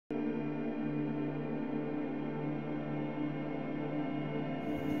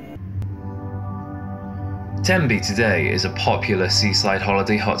Tenby today is a popular seaside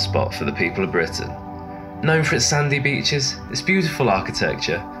holiday hotspot for the people of Britain. Known for its sandy beaches, its beautiful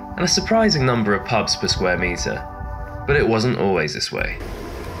architecture, and a surprising number of pubs per square metre. But it wasn't always this way.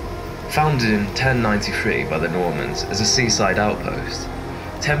 Founded in 1093 by the Normans as a seaside outpost,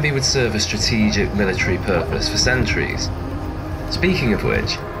 Tenby would serve a strategic military purpose for centuries. Speaking of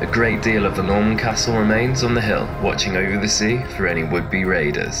which, a great deal of the Norman castle remains on the hill, watching over the sea for any would-be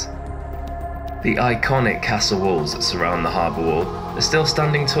raiders. The iconic castle walls that surround the harbour wall are still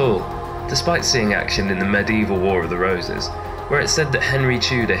standing tall, despite seeing action in the medieval War of the Roses, where it's said that Henry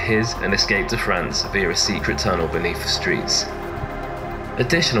Tudor hid and escaped to France via a secret tunnel beneath the streets.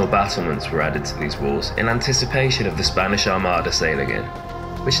 Additional battlements were added to these walls in anticipation of the Spanish Armada sailing in,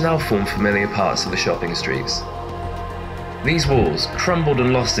 which now form familiar parts of the shopping streets. These walls, crumbled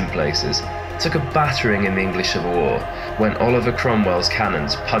and lost in places, took a battering in the English Civil War when Oliver Cromwell's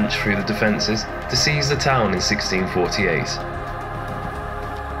cannons punched through the defences to seize the town in 1648.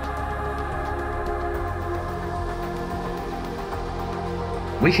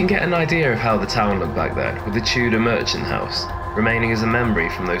 We can get an idea of how the town looked back then with the Tudor merchant house, remaining as a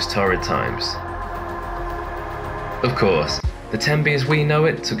memory from those torrid times. Of course, the Tenby as we know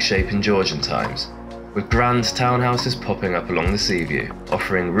it took shape in Georgian times, with grand townhouses popping up along the sea view,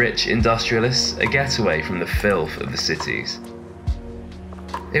 offering rich industrialists a getaway from the filth of the cities.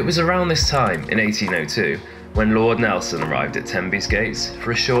 It was around this time, in 1802, when Lord Nelson arrived at Tenby's gates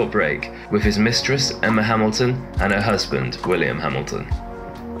for a short break with his mistress Emma Hamilton and her husband William Hamilton.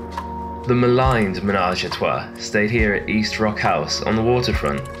 The maligned ménage à trois stayed here at East Rock House on the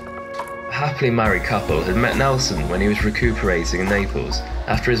waterfront. A happily married couple had met Nelson when he was recuperating in Naples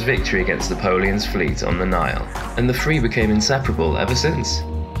after his victory against Napoleon's fleet on the Nile, and the three became inseparable ever since.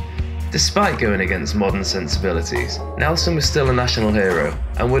 Despite going against modern sensibilities, Nelson was still a national hero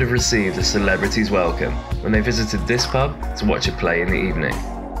and would have received a celebrity's welcome when they visited this pub to watch a play in the evening.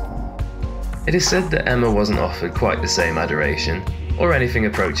 It is said that Emma wasn't offered quite the same adoration, or anything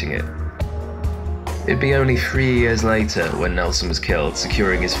approaching it. It'd be only 3 years later when Nelson was killed,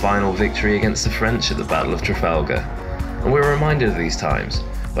 securing his final victory against the French at the Battle of Trafalgar, and we're reminded of these times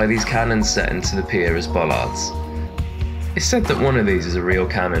by these cannons set into the pier as bollards. It's said that one of these is a real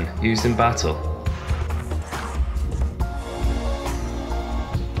cannon used in battle.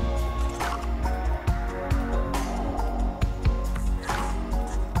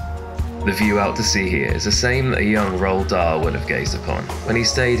 The view out to sea here is the same that a young Roald Dahl would have gazed upon when he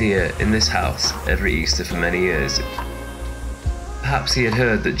stayed here in this house every Easter for many years. Perhaps he had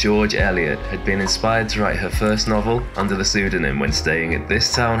heard that George Eliot had been inspired to write her first novel under the pseudonym when staying at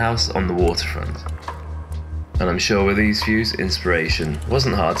this townhouse on the waterfront. And I'm sure with these views, inspiration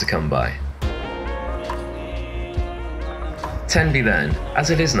wasn't hard to come by. Tenby then, as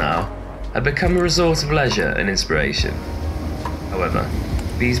it is now, had become a resort of leisure and inspiration. However,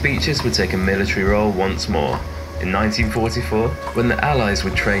 these beaches would take a military role once more in 1944 when the Allies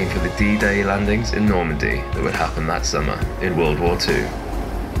would train for the D-Day landings in Normandy that would happen that summer in World War II.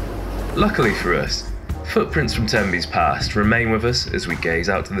 Luckily for us, footprints from Tenby's past remain with us as we gaze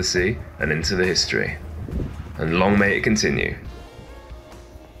out to the sea and into the history. And long may it continue.